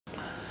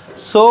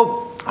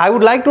So I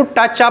would like to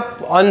touch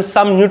up on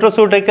some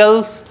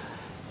nutraceuticals,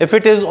 if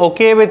it is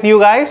okay with you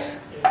guys.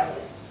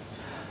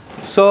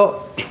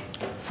 So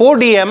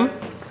 4-DM,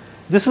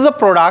 this is a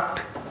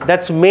product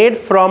that's made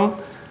from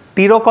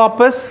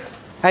Pterococcus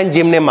and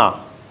Gymnema.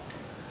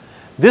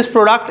 This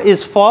product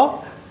is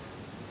for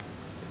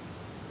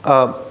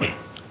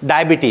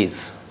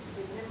diabetes.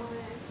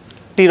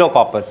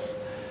 Pterococcus.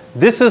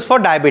 This is for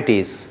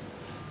diabetes.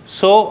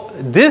 So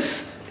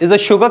this is a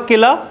sugar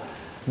killer.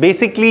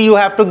 Basically, you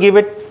have to give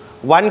it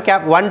one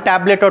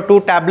tablet or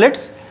 2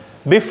 tablets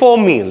before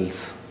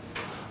meals.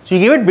 So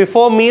you give it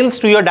before meals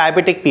to your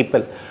diabetic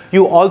people.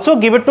 You also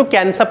give it to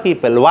cancer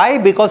people. Why?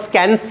 Because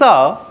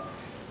cancer,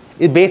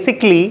 it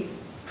basically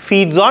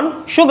feeds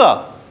on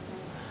sugar.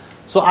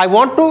 So I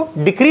want to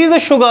decrease the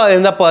sugar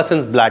in the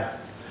person's blood.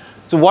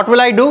 So what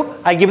will I do?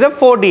 I give them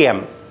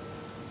 4-DM.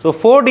 So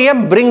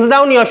 4-DM brings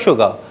down your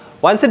sugar.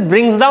 Once it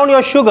brings down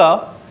your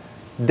sugar,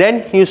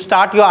 then you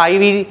start your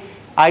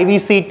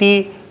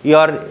IVCT,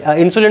 your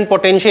insulin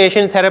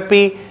potentiation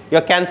therapy,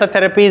 your cancer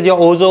therapies, your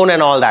ozone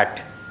and all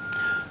that.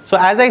 So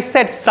as I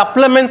said,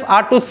 supplements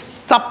are to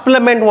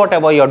supplement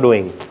whatever you're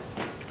doing.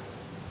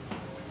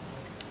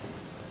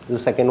 The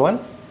second one.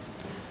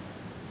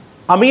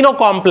 Amino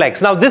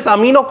complex. Now this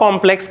amino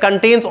complex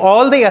contains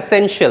all the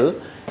essential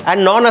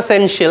and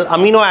non-essential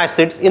amino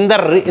acids in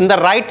the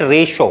right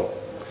ratio.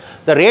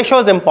 The ratio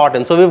is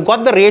important. So we've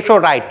got the ratio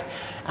right.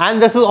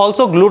 And this is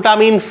also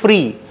glutamine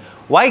free.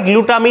 Why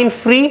glutamine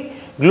free?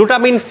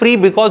 Glutamine free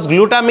because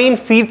glutamine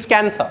feeds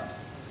cancer.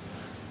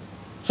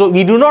 So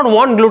we do not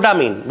want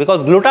glutamine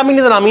because glutamine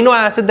is an amino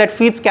acid that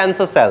feeds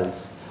cancer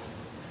cells.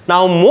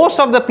 Now most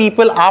of the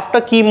people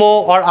after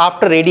chemo or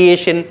after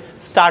radiation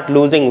start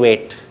losing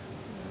weight.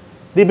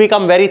 They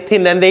become very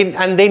thin and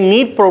they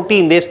need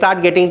protein. They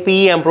start getting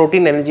PE and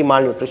protein energy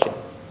malnutrition.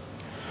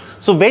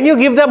 So when you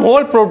give them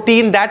whole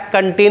protein, that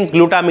contains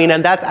glutamine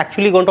and that's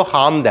actually going to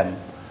harm them.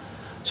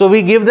 So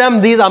we give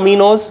them these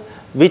aminos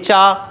which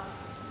are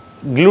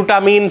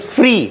glutamine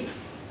free.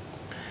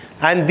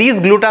 And these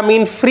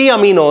glutamine free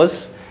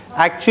aminos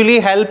actually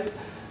help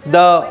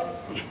the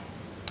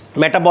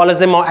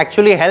metabolism or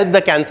actually help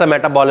the cancer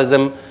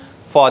metabolism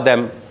for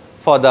them,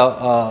 for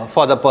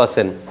the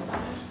person.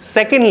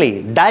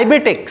 Secondly,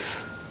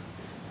 diabetics.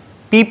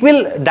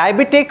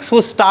 Diabetics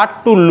who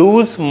start to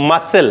lose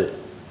muscle.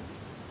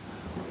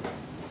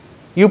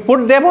 You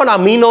put them on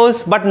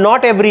aminos, but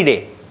not every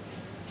day.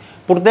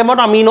 Put them on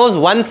aminos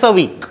once a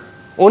week.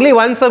 Only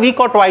once a week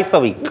or twice a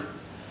week.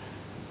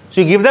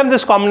 So you give them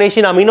this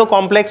combination amino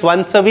complex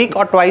once a week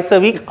or twice a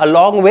week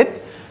along with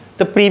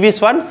the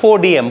previous one,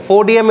 4-DM.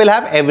 4-DM will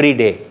have every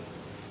day.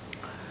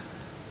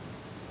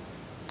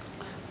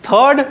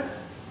 Third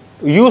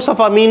use of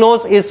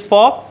aminos is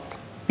for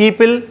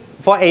people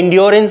for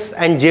endurance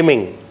and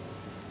gymming.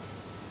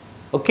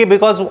 Okay,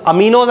 because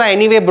aminos are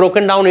anyway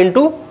broken down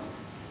into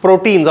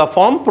proteins or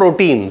form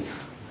proteins.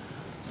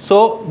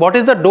 So what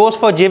is the dose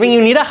for gymming?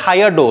 You need a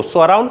higher dose.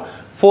 So around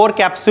 4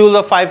 capsules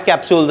or 5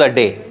 capsules a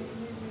day.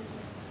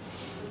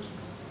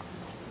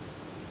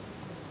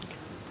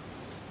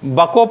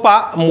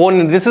 Bacopa,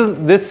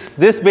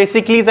 this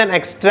basically is an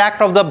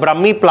extract of the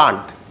Brahmi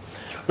plant.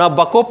 Now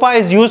Bacopa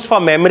is used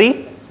for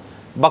memory.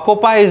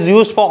 Bacopa is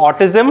used for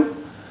autism.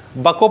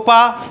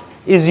 Bacopa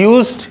is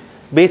used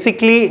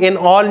basically in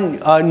all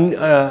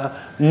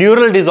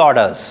neural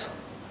disorders.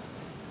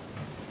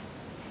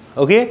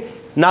 Okay.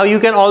 Now you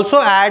can also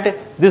add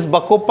this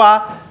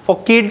Bacopa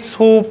for kids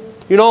who,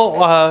 you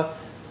know,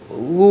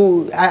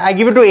 I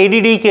give it to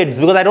ADD kids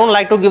because I don't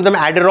like to give them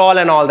Adderall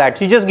and all that.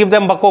 You just give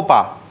them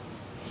Bacopa.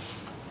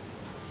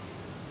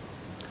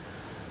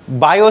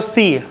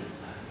 Bio-C.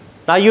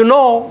 Now you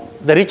know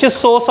the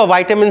richest source of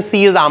vitamin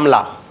C is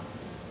amla.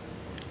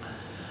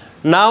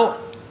 Now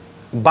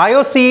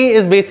Bio-C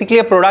is basically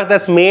a product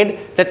that's made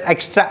that's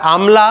extra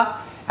amla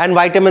and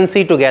vitamin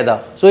C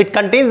together. So it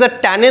contains the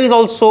tannins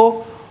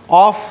also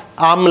of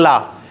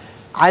amla,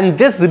 and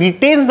this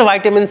retains the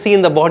vitamin C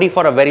in the body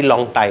for a very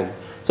long time.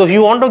 So if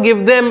you want to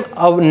give them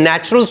a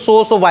natural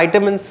source of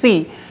vitamin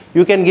C,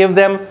 you can give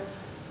them,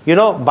 you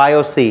know,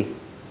 Bio-C.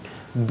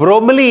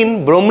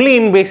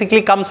 Bromelain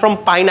basically comes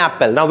from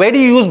pineapple. Now where do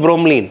you use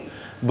bromelain?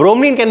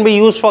 Bromelain can be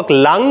used for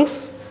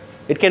lungs,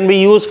 it can be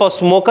used for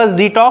smokers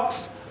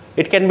detox,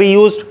 it can be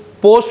used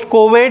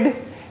post-COVID,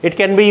 it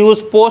can be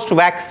used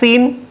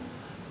post-vaccine,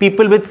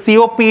 people with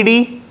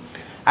COPD.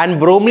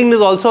 And bromelain is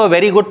also a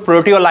very good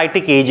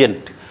proteolytic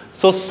agent.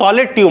 So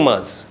solid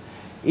tumors.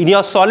 In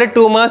your solid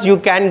tumors, you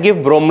can give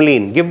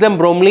bromelain. Give them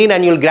bromelain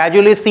and you'll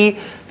gradually see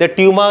the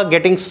tumor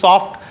getting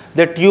soft,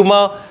 the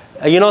tumor,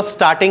 you know,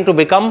 starting to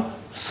become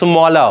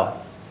smaller.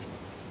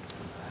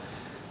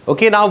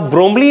 Okay, now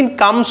bromelain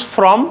comes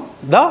from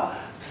the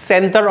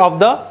center of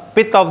the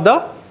pith of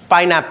the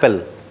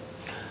pineapple.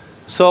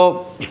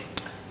 So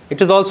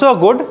it is also a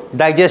good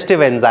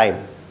digestive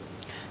enzyme.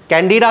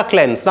 Candida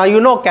cleanse. Now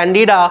you know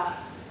Candida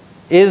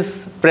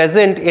is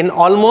present in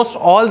almost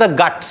all the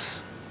guts,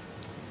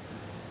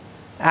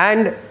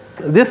 and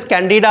this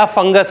Candida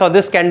fungus or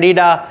this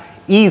Candida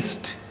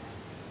yeast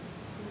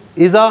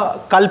is a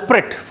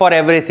culprit for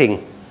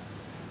everything.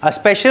 A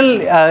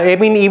special, I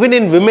mean, even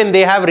in women,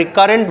 they have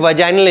recurrent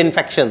vaginal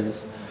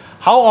infections.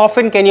 How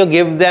often can you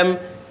give them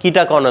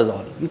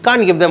ketoconazole? You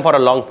can't give them for a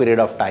long period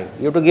of time.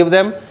 You have to give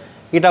them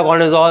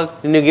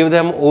ketoconazole, then you give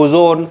them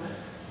ozone,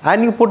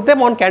 and you put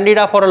them on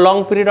candida for a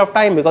long period of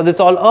time because it's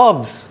all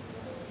herbs.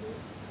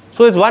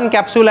 So it's one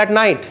capsule at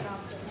night.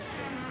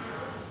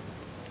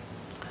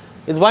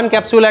 It's one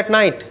capsule at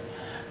night.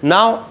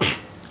 Now,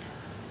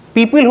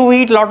 people who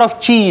eat a lot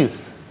of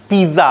cheese,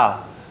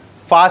 pizza,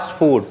 fast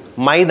food,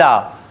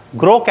 maida,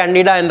 grow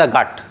candida in the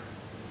gut.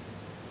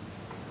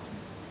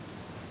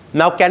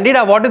 Now,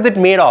 candida, what is it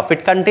made of?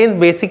 It contains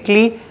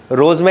basically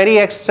rosemary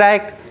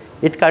extract,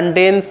 it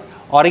contains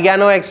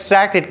oregano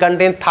extract, it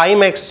contains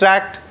thyme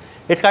extract,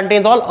 it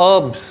contains all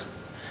herbs.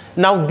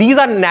 Now, these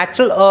are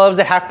natural herbs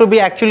that have to be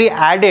actually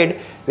added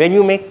when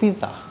you make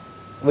pizza,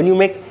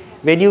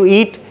 when you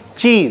eat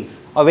cheese,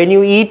 or when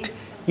you eat,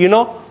 you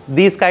know,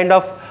 these kind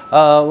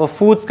of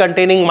foods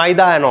containing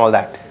maida and all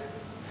that.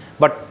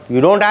 But you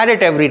don't add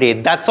it every day.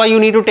 That's why you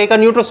need to take a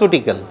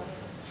nutraceutical.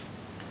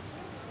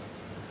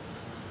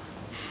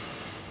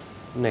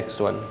 Next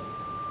one.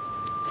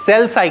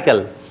 Cell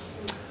cycle.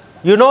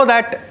 You know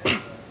that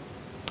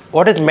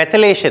what is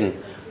methylation?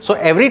 So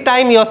every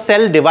time your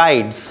cell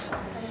divides,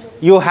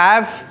 you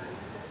have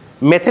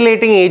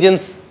methylating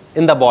agents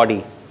in the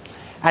body.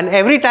 And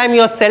every time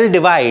your cell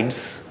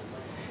divides,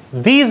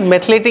 these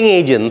methylating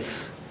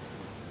agents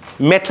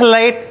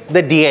methylate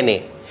the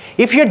DNA.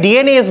 If your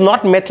DNA is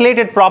not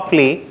methylated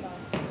properly,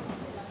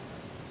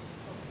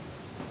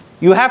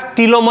 you have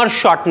telomere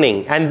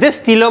shortening, and this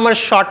telomere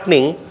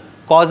shortening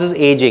causes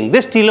aging.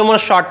 This telomere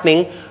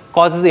shortening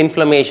causes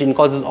inflammation,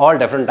 causes all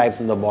different types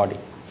in the body.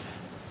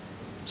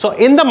 So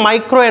in the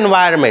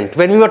microenvironment,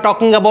 when we were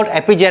talking about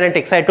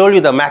epigenetics, I told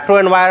you the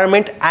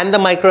macroenvironment and the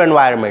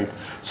microenvironment.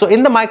 So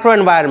in the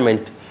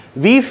microenvironment,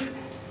 we've,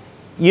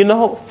 you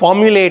know,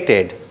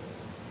 formulated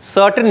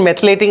certain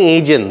methylating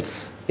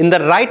agents in the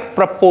right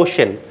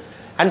proportion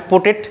and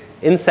put it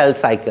in cell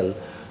cycle.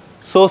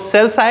 So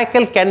cell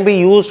cycle can be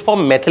used for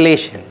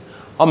methylation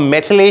or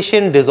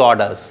methylation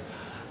disorders.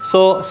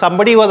 So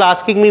somebody was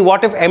asking me,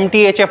 what if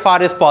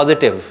MTHFR is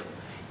positive?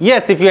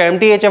 Yes, if you are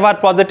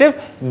MTHFR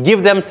positive,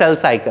 give them cell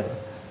cycle.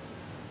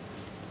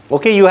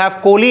 Okay, you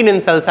have choline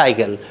in cell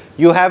cycle,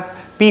 you have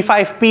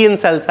P5P in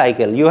cell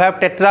cycle, you have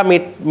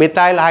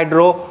tetramethyl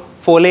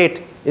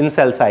hydrofolate in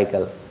cell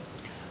cycle.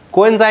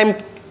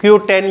 Coenzyme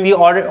Q10, we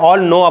all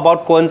know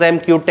about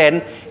coenzyme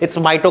Q10. It's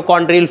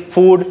mitochondrial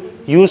food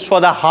used for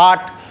the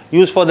heart,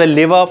 used for the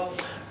liver.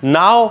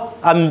 Now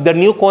the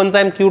new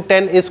coenzyme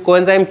Q10 is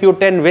coenzyme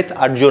Q10 with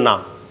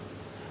Arjuna.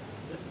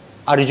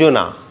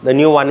 Arjuna, the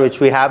new one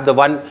which we have, the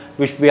one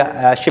which we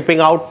are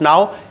shipping out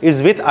now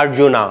is with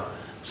Arjuna.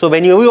 So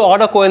when you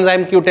order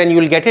coenzyme Q10, you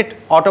will get it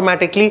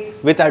automatically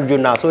with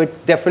Arjuna. So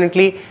it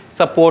definitely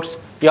supports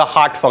your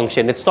heart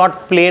function. It's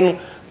not plain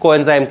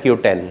coenzyme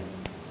Q10.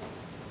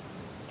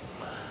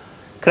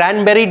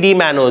 Cranberry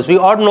D-mannose. We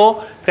all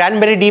know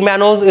cranberry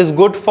D-mannose is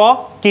good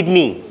for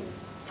kidney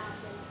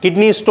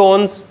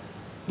stones,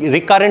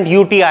 recurrent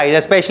UTIs,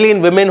 especially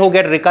in women who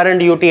get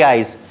recurrent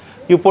UTIs.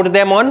 You put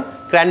them on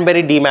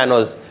cranberry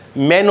D-mannose.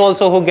 Men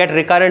also who get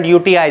recurrent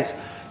UTIs,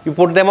 you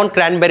put them on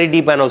cranberry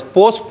D-mannose.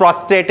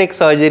 Post-prosthetic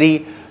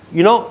surgery,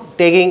 you know,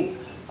 taking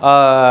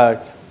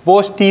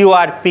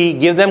post-TURP,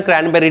 give them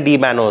cranberry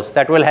D-mannose.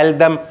 That will help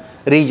them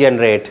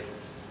regenerate.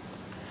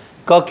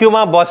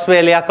 Curcuma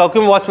boswellia.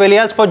 Curcuma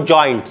boswellia is for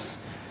joints.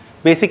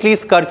 Basically,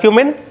 it's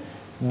curcumin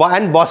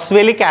and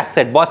boswellic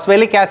acid.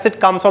 Boswellic acid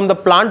comes from the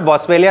plant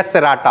Boswellia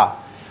serrata,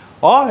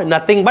 or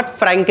nothing but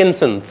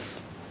frankincense.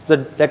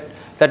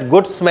 That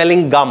good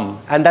smelling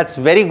gum, and that's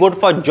very good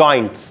for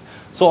joints.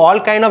 So all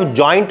kind of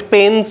joint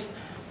pains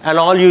and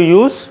all, you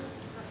use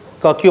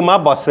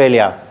Curcuma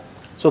boswellia.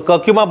 So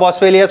Curcuma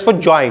boswellia is for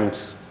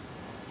joints.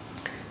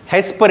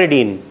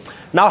 Hesperidine.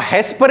 Now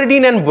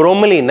hesperidine and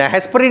bromelain. Now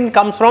hesperidine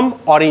comes from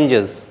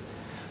oranges.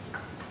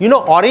 You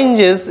know,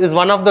 oranges is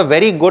one of the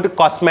very good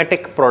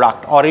cosmetic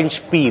product,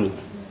 orange peel.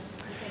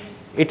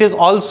 It is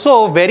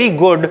also very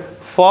good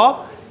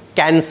for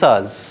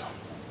cancers.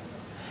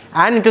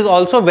 And it is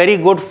also very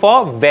good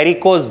for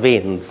varicose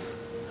veins.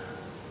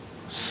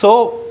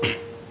 So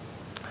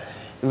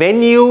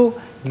when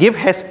you give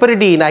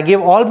hesperidine, I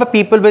give all the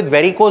people with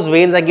varicose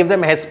veins, I give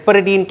them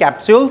hesperidine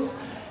capsules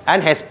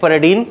and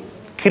hesperidine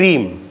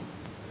cream.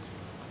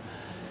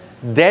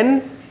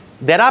 Then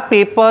there are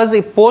papers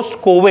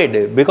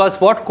post-COVID, because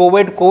what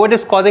COVID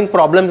is causing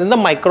problems in the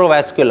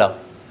microvascular.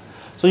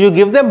 So you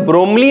give them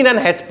bromelain and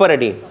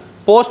hesperidine.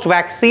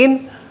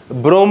 Post-vaccine,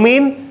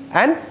 bromine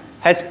and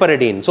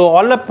hesperidine. So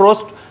all the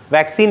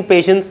post-vaccine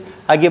patients,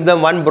 I give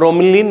them one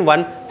bromelain,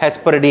 one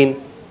hesperidine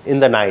in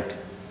the night.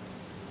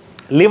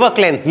 Liver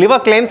cleanse. Liver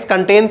cleanse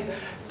contains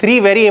 3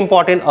 very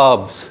important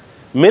herbs: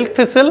 milk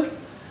thistle,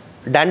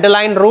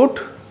 dandelion root,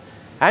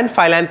 and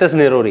Phyllanthus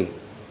nerori.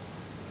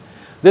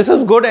 This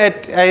is good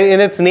in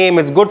its name.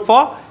 It's good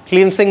for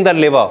cleansing the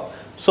liver.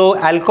 So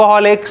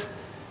alcoholics,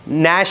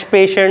 NASH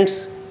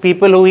patients,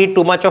 people who eat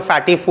too much of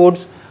fatty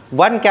foods,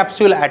 1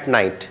 capsule at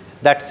night.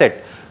 That's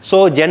it.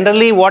 So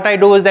generally what I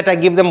do is that I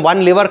give them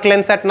 1 liver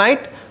cleanse at night,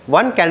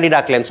 1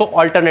 candida cleanse. So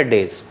alternate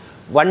days.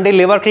 1 day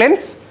liver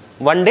cleanse,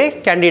 1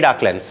 day candida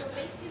cleanse.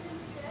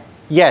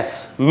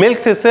 Yes, milk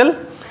thistle,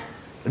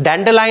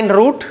 dandelion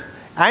root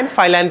and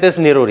Phyllanthus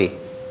neruri.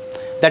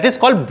 That is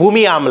called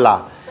Bhumi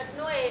Amla. But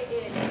no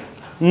ALA.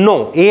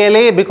 No,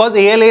 ALA, because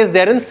ALA is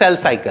there in cell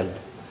cycle.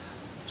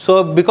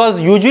 So because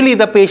usually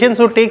the patients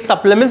who take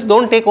supplements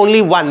don't take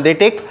only 1, they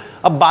take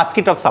a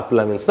basket of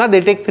supplements. Now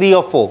they take 3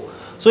 or 4.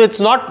 So it's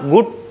not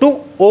good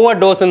to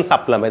overdose in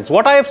supplements.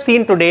 What I have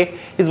seen today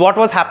is what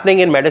was happening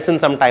in medicine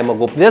some time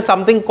ago. There's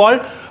something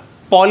called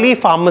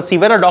polypharmacy,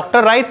 where a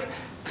doctor writes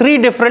 3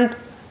 different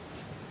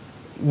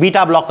beta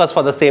blockers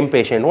for the same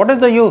patient. What is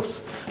the use?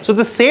 So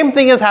the same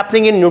thing is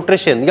happening in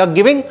nutrition. You are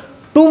giving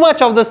too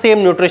much of the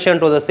same nutrition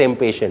to the same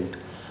patient.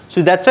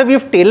 So that's why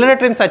we've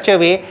tailored it in such a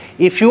way,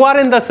 if you are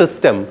in the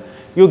system,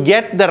 you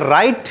get the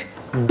right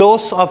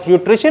dose of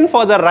nutrition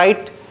for the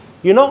right,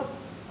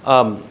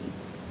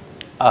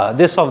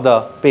 this of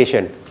the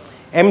patient.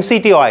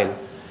 MCT oil.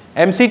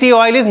 MCT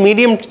oil is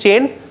medium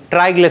chain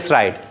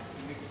triglyceride.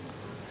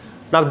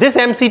 Now this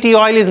MCT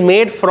oil is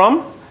made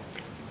from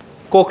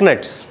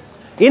coconuts.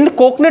 In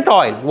coconut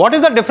oil, what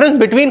is the difference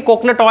between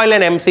coconut oil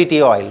and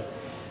MCT oil?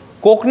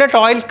 Coconut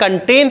oil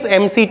contains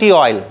MCT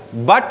oil,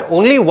 but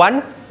only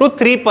 1 to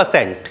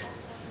 3%.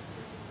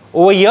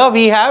 Over here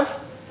we have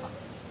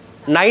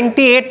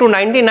 98 to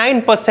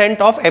 99%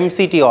 of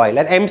MCT oil,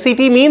 and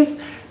MCT means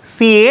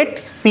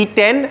C8,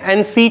 C10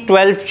 and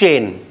C12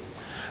 chain.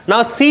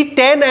 Now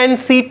C10 and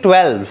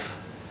C12,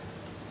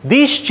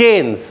 these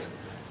chains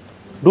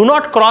do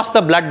not cross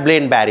the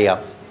blood-brain barrier.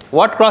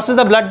 What crosses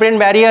the blood-brain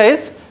barrier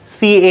is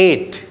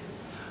C8.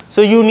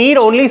 So you need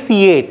only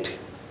C8,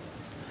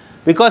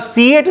 because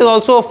C8 is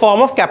also a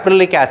form of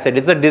caprylic acid.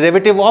 It's a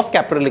derivative of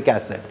caprylic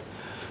acid.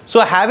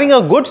 So having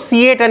a good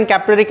C8 and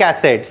caprylic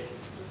acid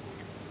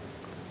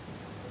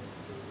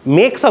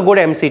makes a good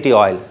MCT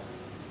oil.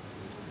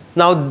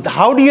 Now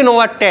how do you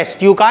know a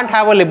test? You can't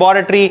have a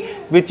laboratory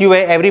with you.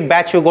 Every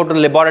batch you go to the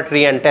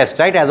laboratory and test,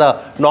 right? As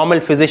a normal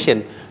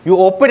physician, you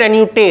open and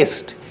you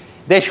taste.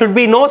 There should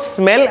be no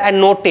smell and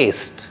no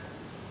taste.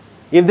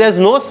 If there's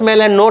no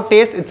smell and no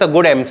taste, it's a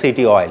good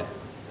MCT oil.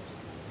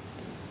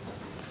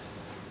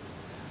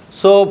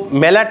 So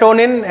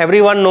melatonin,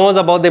 everyone knows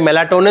about the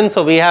melatonin.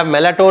 So we have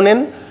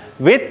melatonin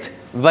with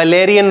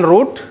valerian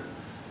root.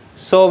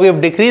 So we've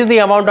decreased the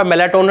amount of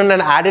melatonin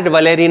and added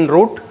valerian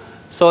root,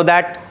 so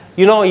that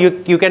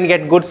you can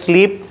get good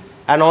sleep.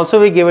 And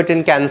also we give it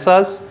in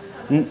cancers.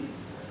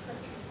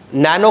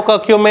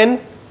 Nanocurcumin,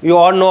 you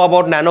all know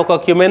about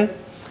nanocurcumin.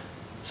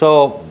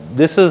 So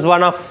this is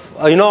one of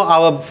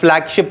our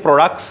flagship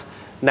products,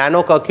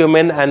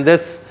 nanocurcumin, and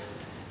this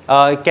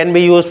can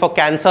be used for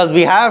cancers.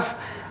 We have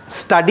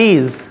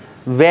studies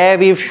where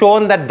we've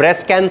shown that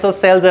breast cancer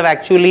cells have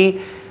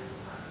actually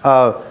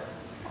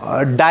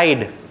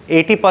died.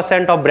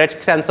 80% of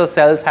breast cancer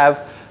cells have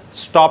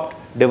stopped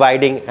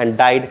dividing and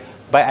died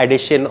by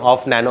addition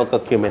of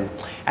nanocurcumin.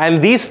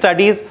 And these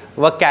studies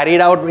were carried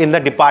out in the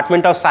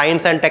Department of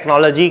Science and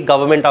Technology,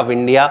 Government of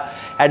India,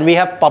 and we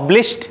have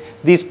published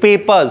these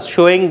papers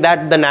showing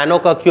that the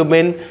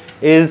nanocurcumin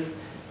is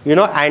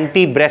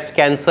anti-breast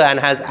cancer and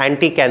has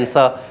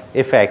anti-cancer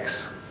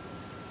effects.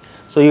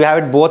 So you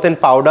have it both in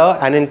powder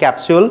and in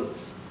capsule.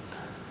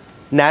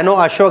 Nano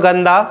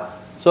ashwagandha.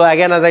 So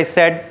again, as I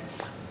said,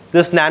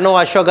 this nano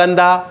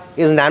ashwagandha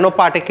is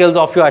nanoparticles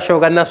of your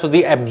ashwagandha, so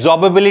the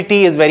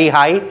absorbability is very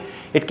high.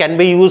 It can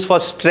be used for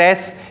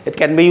stress, it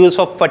can be used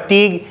for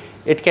fatigue,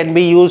 it can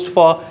be used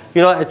for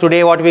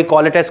today what we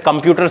call it as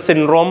computer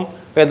syndrome,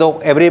 where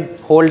every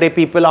whole day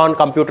people are on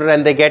computer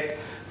and they get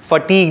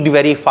fatigued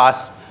very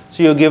fast.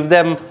 So you give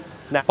them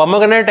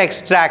pomegranate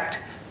extract.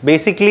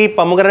 Basically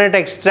pomegranate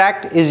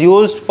extract is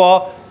used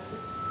for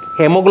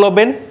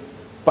hemoglobin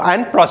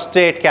and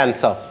prostate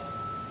cancer.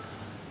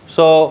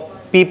 So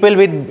people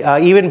with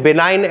even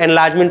benign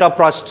enlargement of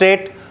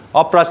prostate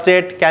or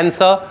prostate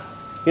cancer,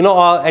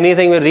 or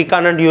anything with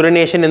recurrent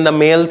urination in the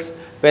males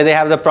where they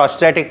have the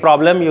prostatic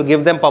problem, you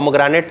give them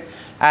pomegranate.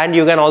 And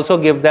you can also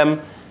give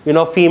them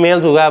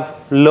females who have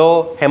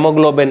low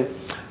hemoglobin,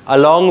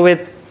 along with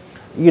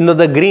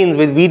the greens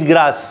with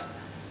wheatgrass,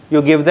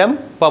 you give them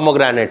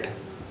pomegranate,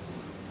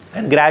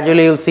 and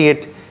gradually you'll see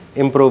it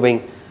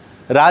improving.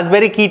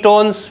 Raspberry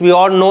ketones, we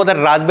all know that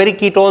raspberry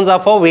ketones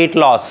are for weight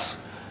loss.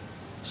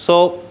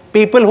 So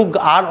people who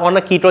are on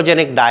a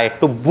ketogenic diet,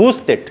 to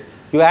boost it,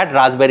 you add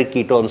raspberry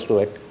ketones to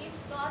it.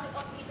 If not a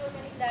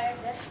ketogenic diet,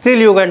 then Still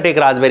you can take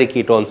raspberry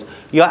ketones.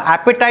 Your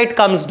appetite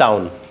comes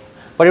down.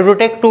 But if you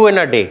take 2 in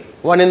a day,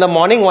 1 in the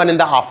morning, 1 in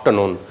the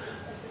afternoon.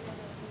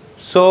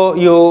 So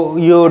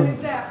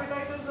If the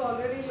appetite is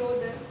already low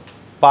then?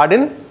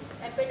 Pardon?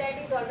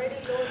 appetite is already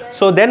low, then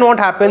So then what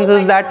happens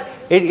is that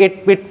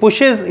it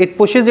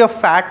pushes your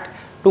fat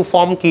to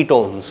form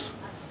ketones.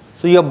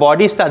 So your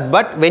body starts,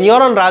 but when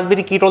you're on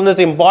raspberry ketones, it's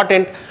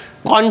important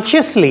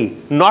consciously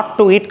not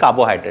to eat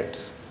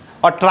carbohydrates,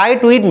 or try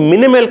to eat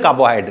minimal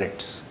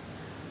carbohydrates.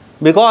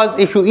 Because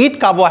if you eat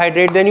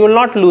carbohydrate, then you will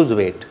not lose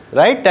weight,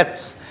 right?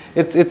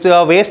 It's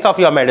a waste of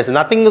your medicine.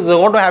 Nothing is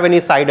going to have any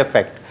side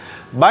effect.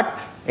 But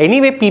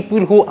anyway,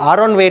 people who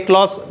are on weight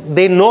loss,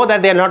 they know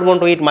that they are not going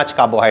to eat much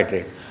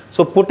carbohydrate.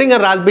 So putting a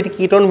raspberry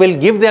ketone will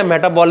give their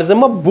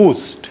metabolism a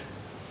boost.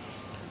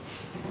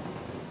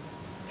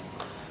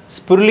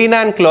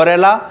 Spirulina and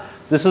chlorella.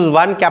 This is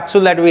one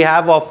capsule that we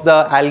have of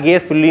the algae,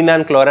 spirulina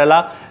and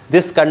chlorella.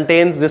 This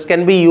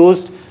can be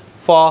used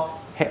for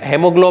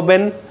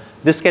hemoglobin.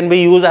 This can be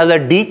used as a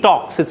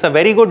detox. It's a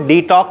very good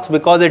detox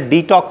because it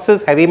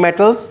detoxes heavy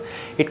metals.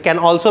 It can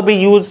also be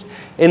used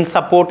in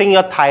supporting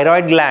your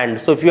thyroid gland.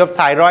 So if you have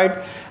thyroid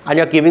and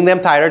you're giving them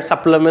thyroid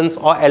supplements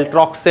or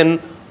L-troxin,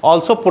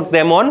 also put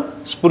them on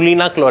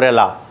spirulina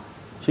chlorella.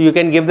 So you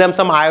can give them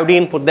some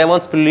iodine, put them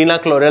on spirulina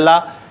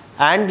chlorella,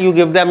 and you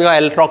give them your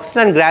L-troxin,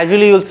 and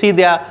gradually you'll see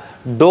their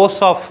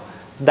dose of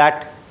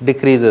that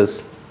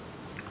decreases.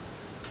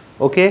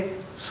 Okay,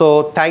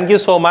 so thank you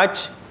so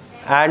much,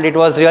 and it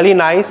was really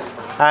nice.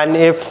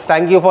 And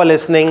thank you for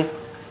listening,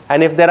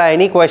 and if there are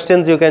any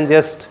questions, you can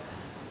just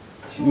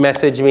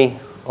message me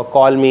or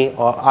call me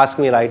or ask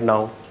me right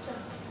now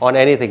on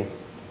anything.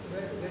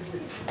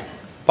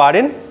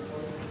 Pardon?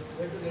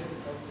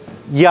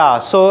 Yeah,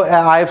 so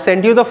I have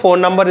sent you the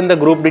phone number in the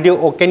group.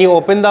 Can you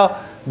open the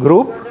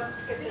group?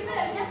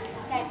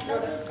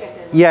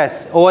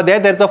 Yes, over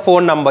there's the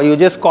phone number. You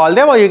just call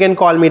them or you can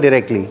call me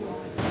directly.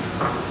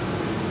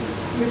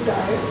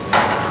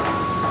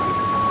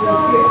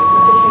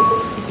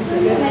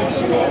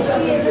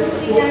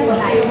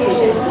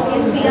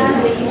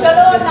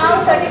 चलो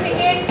now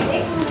certificate.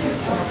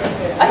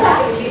 अच्छा.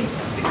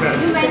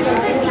 You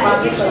mentioned the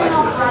glycation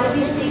of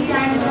RBC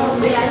and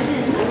collagen.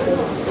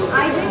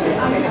 I didn't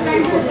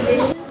understand the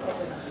relation.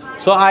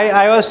 So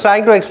I was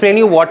trying to explain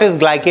you what is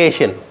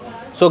glycation.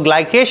 So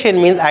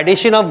glycation means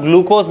addition of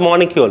glucose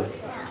molecule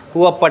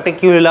to a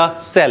particular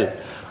cell.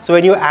 So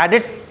when you add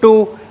it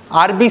to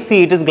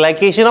RBC, it is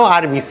glycation of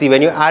RBC.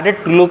 When you add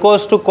it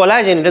glucose to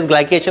collagen, it is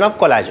glycation of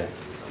collagen.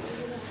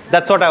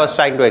 That's what I was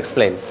trying to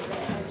explain.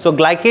 So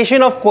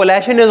glycation of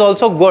collagen is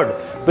also good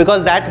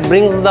because that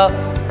brings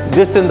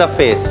this in the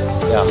face.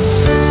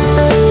 Yeah.